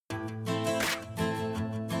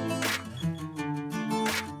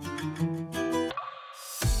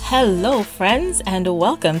Hello, friends, and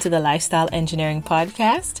welcome to the Lifestyle Engineering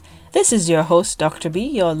Podcast. This is your host, Dr. B,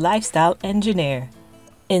 your lifestyle engineer.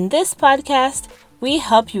 In this podcast, we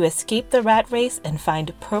help you escape the rat race and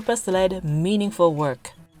find purpose-led, meaningful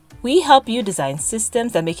work. We help you design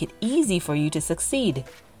systems that make it easy for you to succeed.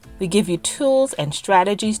 We give you tools and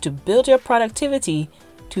strategies to build your productivity,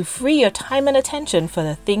 to free your time and attention for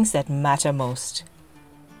the things that matter most.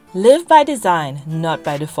 Live by design, not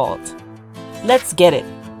by default. Let's get it.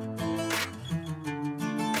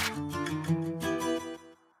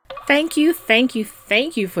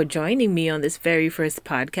 Thank you for joining me on this very first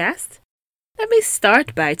podcast. Let me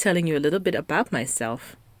start by telling you a little bit about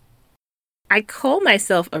myself. I call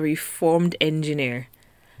myself a reformed engineer.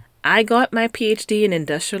 I got my PhD in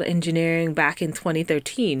industrial engineering back in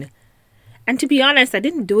 2013. And to be honest, I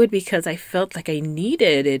didn't do it because I felt like I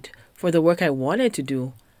needed it for the work I wanted to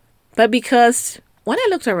do, but because when I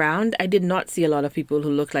looked around, I did not see a lot of people who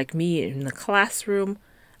looked like me in the classroom,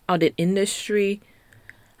 out in industry,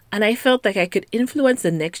 and I felt like I could influence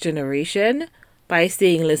the next generation by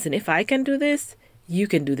saying, listen, if I can do this, you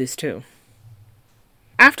can do this too.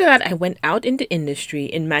 After that, I went out into industry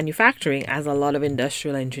in manufacturing, as a lot of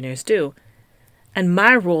industrial engineers do. And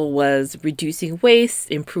my role was reducing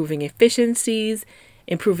waste, improving efficiencies,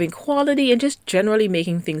 improving quality, and just generally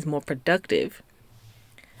making things more productive.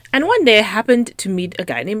 And one day I happened to meet a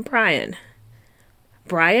guy named Brian.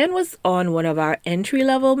 Brian was on one of our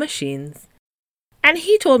entry-level machines, and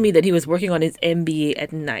he told me that he was working on his MBA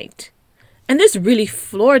at night. And this really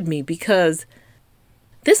floored me because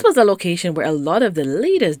this was a location where a lot of the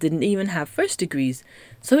leaders didn't even have first degrees.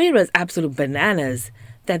 So it was absolute bananas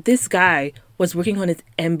that this guy was working on his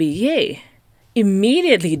MBA.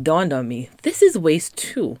 Immediately dawned on me, this is waste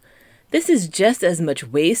too. This is just as much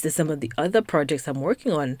waste as some of the other projects I'm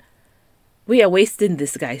working on. We are wasting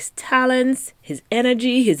this guy's talents, his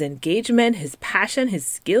energy, his engagement, his passion, his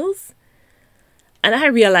skills. And I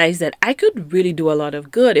realized that I could really do a lot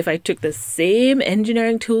of good if I took the same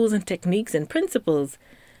engineering tools and techniques and principles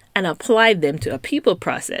and applied them to a people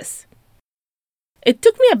process. It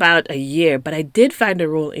took me about a year, but I did find a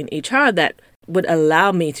role in HR that would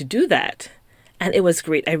allow me to do that. And it was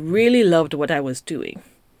great. I really loved what I was doing.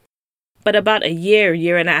 But about a year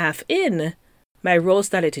and a half in, my role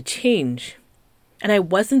started to change. And I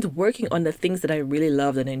wasn't working on the things that I really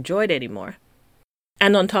loved and enjoyed anymore.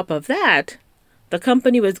 And on top of that, the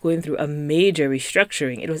company was going through a major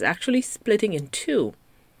restructuring. It was actually splitting in two.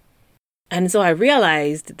 And so I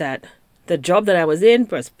realized that the job that I was in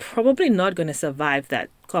was probably not going to survive that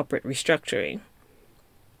corporate restructuring.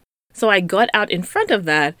 So I got out in front of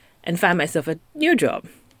that and found myself a new job.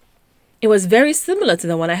 It was very similar to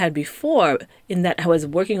the one I had before in that I was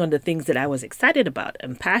working on the things that I was excited about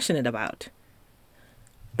and passionate about.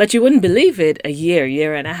 But you wouldn't believe it, a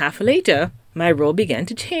year and a half later, my role began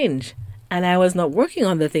to change. And I was not working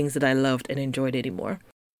on the things that I loved and enjoyed anymore.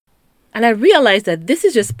 And I realized that this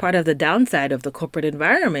is just part of the downside of the corporate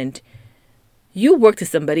environment. You work to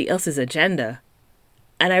somebody else's agenda.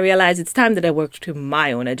 And I realized it's time that I worked to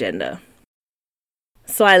my own agenda.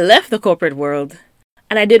 So I left the corporate world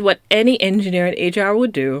and I did what any engineer in HR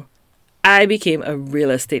would do. I became a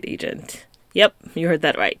real estate agent. Yep, you heard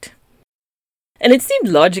that right. And it seemed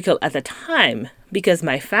logical at the time because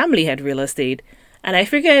my family had real estate. And I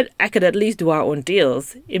figured I could at least do our own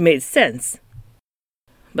deals. It made sense.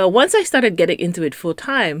 But once I started getting into it full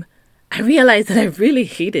time, I realized that I really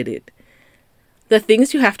hated it. The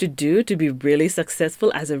things you have to do to be really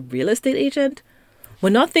successful as a real estate agent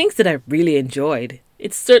were not things that I really enjoyed.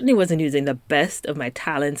 It certainly wasn't using the best of my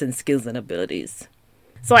talents and skills and abilities.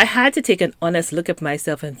 So I had to take an honest look at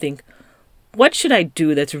myself and think, what should I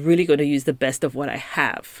do that's really going to use the best of what I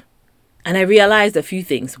have? And I realized a few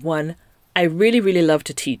things. One, I really love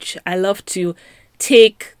to teach. I love to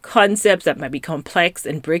take concepts that might be complex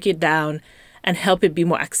and break it down and help it be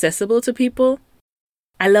more accessible to people.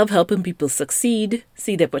 I love helping people succeed,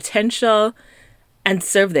 see their potential, and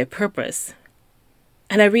serve their purpose.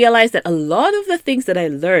 And I realized that a lot of the things that I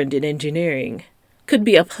learned in engineering could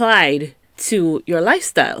be applied to your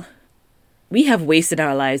lifestyle. We have waste in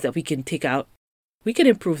our lives that we can take out. We can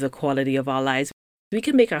improve the quality of our lives. We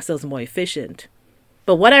can make ourselves more efficient.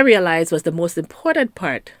 But what I realized was the most important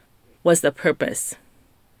part was the purpose.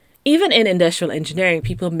 Even in industrial engineering,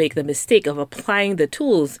 people make the mistake of applying the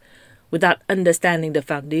tools without understanding the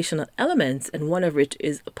foundational elements, and one of which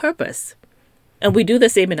is purpose. And we do the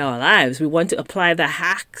same in our lives. We want to apply the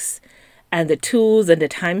hacks and the tools and the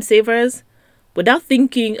time savers without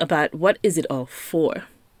thinking about what is it all for.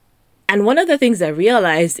 And one of the things I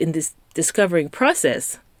realized in this discovering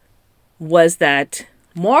process was that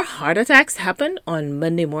More heart attacks happen on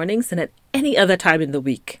Monday mornings than at any other time in the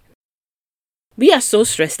week. We are so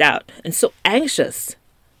stressed out and so anxious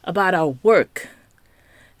about our work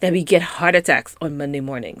that we get heart attacks on Monday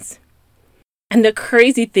mornings. And the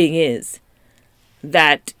crazy thing is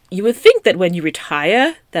that you would think that when you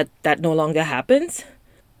retire, that no longer happens.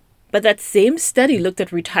 But that same study looked at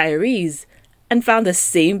retirees and found the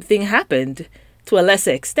same thing happened to a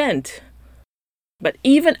lesser extent. But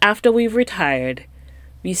even after we've retired,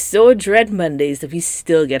 we so dread Mondays that we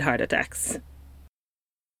still get heart attacks.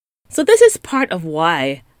 So this is part of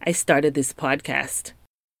why I started this podcast.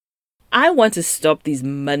 I want to stop these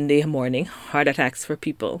Monday morning heart attacks for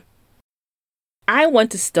people. I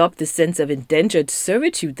want to stop the sense of indentured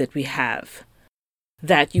servitude that we have.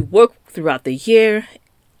 That you work throughout the year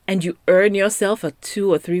and you earn yourself a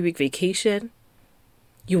 2 or 3 week vacation.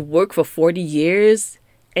 You work for 40 years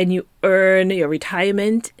and you earn your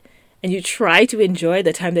retirement and you try to enjoy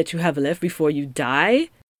the time that you have left before you die.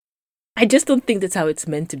 I just don't think that's how it's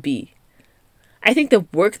meant to be. I think the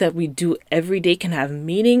work that we do every day can have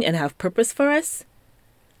meaning and have purpose for us,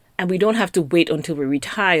 and we don't have to wait until we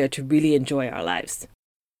retire to really enjoy our lives.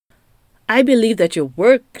 I believe that your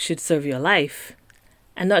work should serve your life,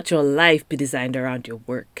 and not your life be designed around your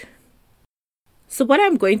work. So what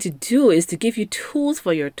I'm going to do is to give you tools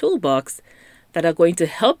for your toolbox that are going to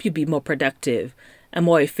help you be more productive and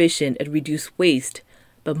more efficient and reduce waste.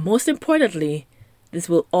 But most importantly, this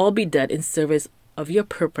will all be done in service of your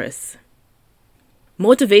purpose.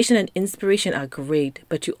 Motivation and inspiration are great,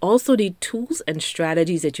 but you also need tools and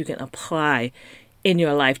strategies that you can apply in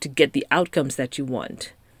your life to get the outcomes that you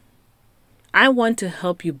want. I want to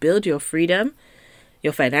help you build your freedom,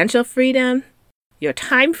 your financial freedom, your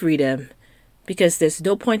time freedom, because there's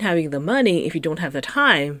no point having the money if you don't have the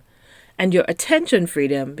time, and your attention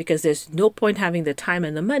freedom, because there's no point having the time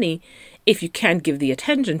and the money if you can't give the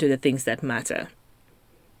attention to the things that matter.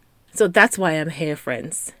 So that's why I'm here,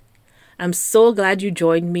 friends. I'm so glad you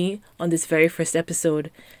joined me on this very first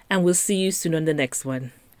episode, and we'll see you soon on the next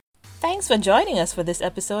one. Thanks for joining us for this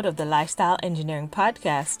episode of the Lifestyle Engineering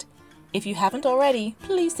Podcast. If you haven't already,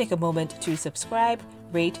 please take a moment to subscribe,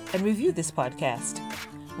 rate, and review this podcast.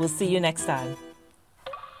 We'll see you next time.